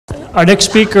Our next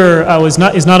speaker is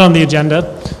not on the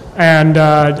agenda, and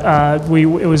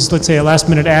it was, let's say, a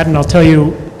last-minute ad, and I'll tell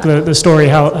you the story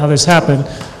how this happened.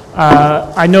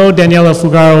 I know Daniela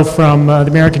Fugaru from the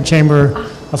American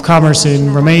Chamber of Commerce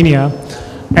in Romania,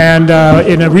 and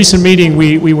in a recent meeting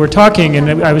we were talking,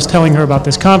 and I was telling her about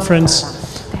this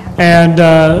conference, and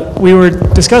we were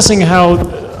discussing how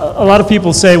a lot of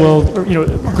people say, well,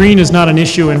 green is not an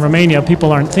issue in Romania.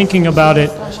 People aren't thinking about it.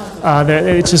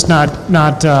 It's just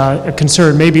not a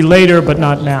concern. Maybe later, but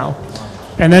not now.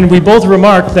 And then we both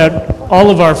remarked that all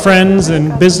of our friends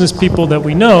and business people that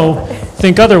we know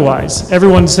think otherwise.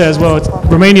 Everyone says, well,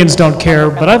 Romanians don't care,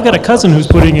 but I've got a cousin who's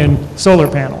putting in solar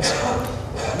panels.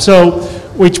 So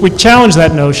we challenged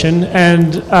that notion,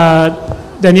 and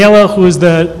Daniela, who is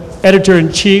the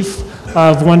editor-in-chief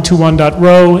of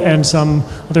 121.ro and some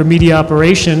other media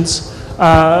operations,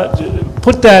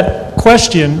 put that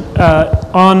question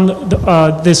on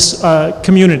this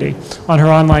community, on her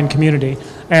online community.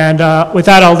 And with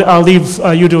that, I'll leave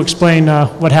you to explain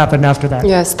what happened after that.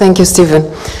 Yes, thank you, Stephen.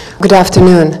 Good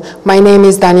afternoon. My name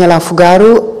is Daniela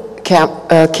Fugaru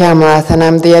Kamrath, and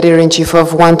I'm the editor-in-chief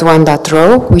of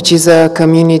 121.ro, which is a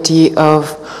community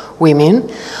of women.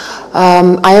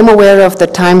 I am aware of the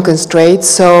time constraints,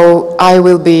 so I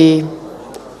will be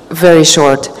very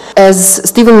short. As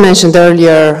Stephen mentioned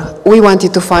earlier, we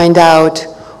wanted to find out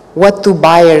what do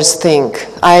buyers think.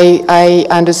 I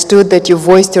understood that you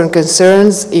voiced your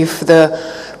concerns if the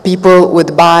people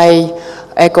would buy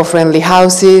eco-friendly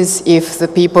houses, if the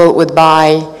people would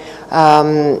buy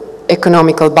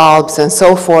economical bulbs and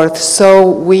so forth. So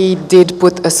we did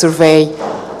put a survey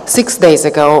 6 days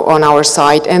ago on our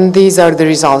site, and these are the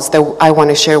results that I want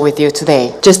to share with you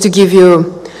today. Just to give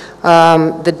you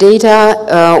the data,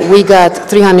 we got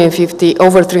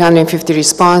over 350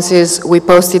 responses. We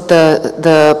posted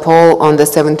the poll on the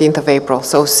 17th of April,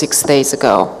 so 6 days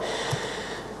ago.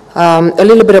 A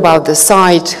little bit about the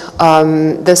site.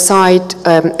 The site,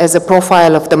 as a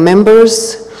profile of the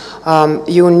members,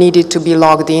 you needed to be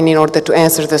logged in order to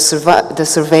answer the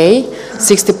survey.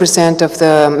 60% of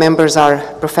the members are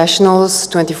professionals,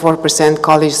 24%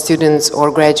 college students or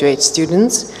graduate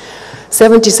students.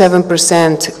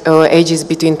 77% ages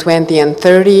between 20 and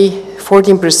 30,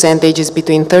 14% ages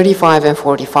between 35 and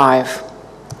 45.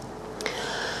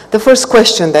 The first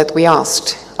question that we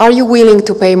asked, are you willing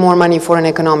to pay more money for an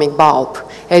economic bulb?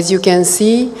 As you can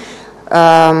see,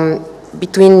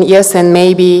 between yes and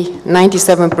maybe,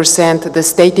 97% the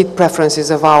stated preferences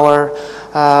of our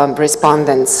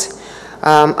respondents.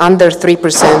 Under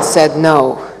 3% said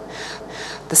no.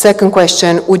 The second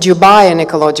question, would you buy an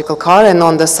ecological car? And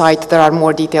on the site there are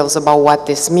more details about what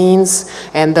this means,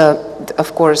 and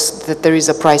of course that there is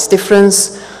a price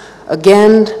difference.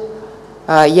 Again,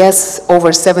 yes,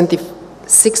 over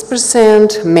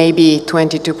 76%, maybe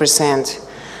 22%.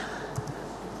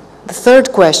 The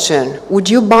third question, would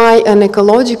you buy an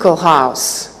ecological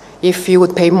house if you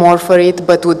would pay more for it,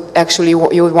 but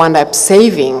you would wind up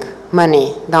saving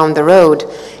money down the road?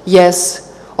 Yes,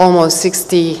 almost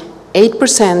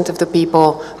 68% of the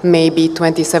people, maybe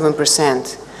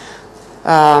 27%.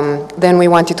 Then we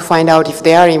wanted to find out if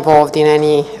they are involved in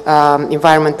any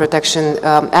environment protection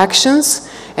actions,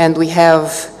 and we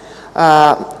have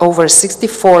over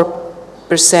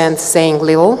 64% saying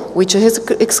little, which is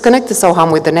connected somehow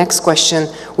with the next question,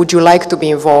 would you like to be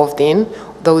involved in?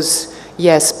 Those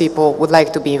yes people would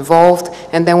like to be involved,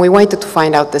 and then we wanted to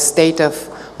find out the state of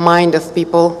mind of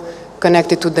people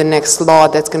connected to the next law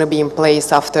that's going to be in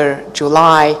place after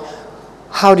July.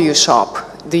 How do you shop?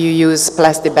 Do you use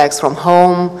plastic bags from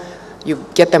home? You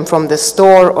get them from the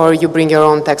store, or you bring your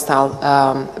own textile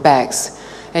bags?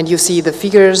 And you see the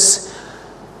figures,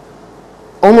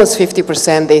 almost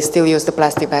 50%, they still use the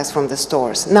plastic bags from the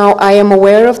stores. Now, I am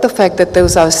aware of the fact that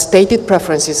those are stated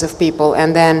preferences of people,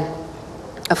 and then,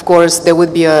 of course, there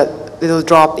would be a little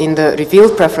drop in the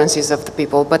revealed preferences of the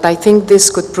people, but I think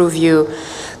this could prove you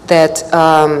that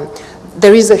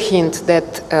there is a hint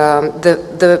that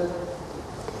the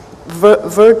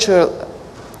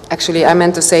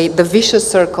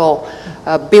vicious circle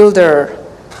builder,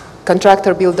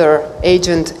 contractor, builder,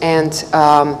 agent, and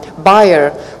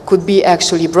buyer could be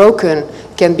actually broken,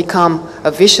 can become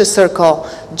a vicious circle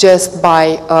just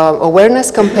by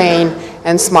awareness campaign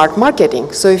and smart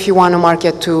marketing. So if you want to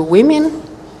market to women,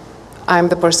 I'm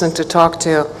the person to talk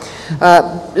to.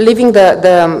 Leaving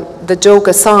the joke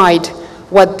aside,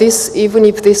 even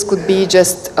if this could be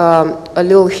just a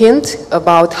little hint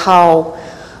about how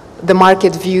the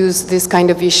market views this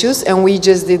kind of issues, and we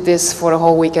just did this for a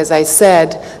whole week, as I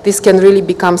said, this can really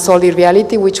become solid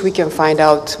reality, which we can find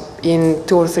out in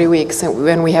 2 or 3 weeks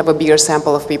when we have a bigger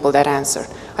sample of people that answer.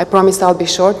 I promised I'll be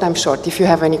short. I'm short. If you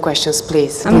have any questions,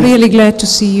 please. I'm really glad to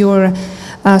see your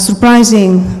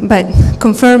surprising but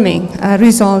confirming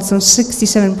results on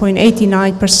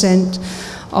 67.89%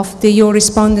 of your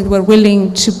respondents were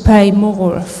willing to pay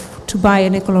more to buy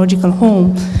an ecological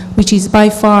home, which is by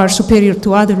far superior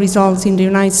to other results in the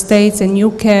United States and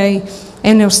UK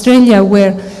and Australia,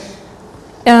 where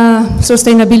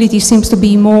sustainability seems to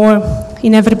be more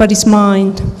in everybody's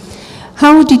mind.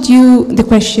 How did you, the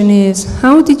question is,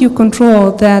 how did you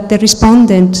control that the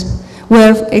respondents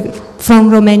were from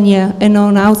Romania and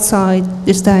not outside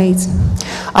the States?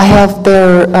 I have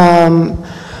their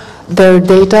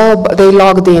data, they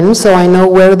logged in, so I know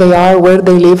where they are, where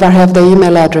they live, I have their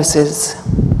email addresses.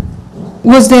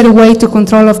 Was there a way to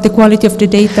control of the quality of the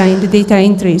data in the data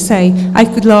entry? Say, I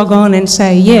could log on and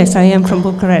say, yes, I am from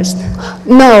Bucharest.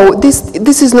 No,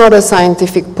 this is not a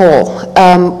scientific poll.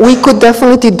 We could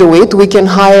definitely do it. We can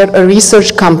hire a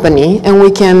research company and we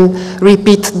can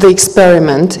repeat the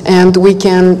experiment and we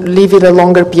can leave it a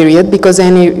longer period because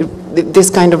this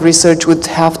kind of research would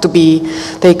have to be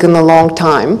taken a long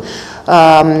time.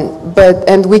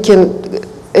 And we can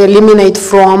eliminate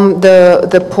from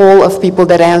the pool of people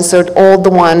that answered all the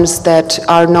ones that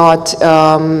are not,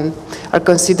 are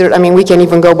considered, I mean, we can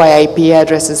even go by IP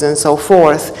addresses and so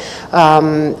forth.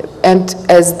 And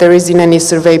as there is in any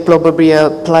survey, probably a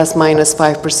plus minus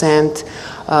 5%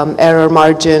 error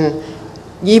margin.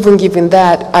 Even given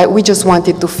that, we just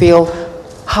wanted to feel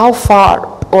how far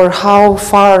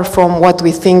from what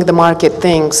we think the market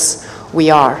thinks we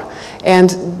are.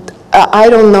 And I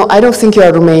don't know, I don't think you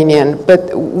are Romanian,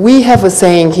 but we have a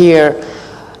saying here,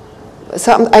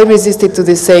 I resisted to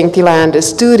this saying till I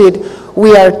understood it,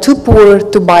 we are too poor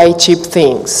to buy cheap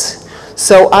things.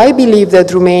 So I believe that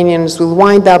Romanians will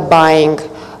wind up buying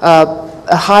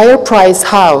a higher price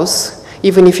house,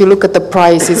 even if you look at the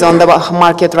prices on the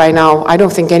market right now, I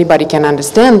don't think anybody can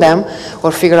understand them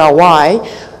or figure out why,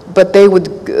 but they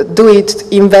would do it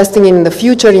investing in the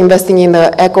future, investing in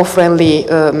the eco-friendly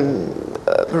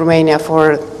Romania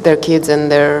for their kids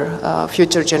and their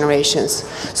future generations.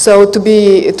 So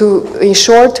in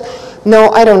short,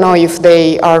 no, I don't know if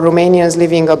they are Romanians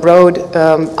living abroad,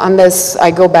 unless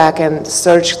I go back and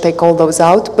search, take all those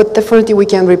out, but definitely we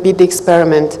can repeat the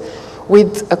experiment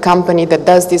with a company that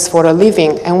does this for a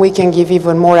living and we can give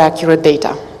even more accurate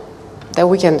data that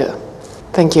we can do.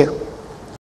 Thank you.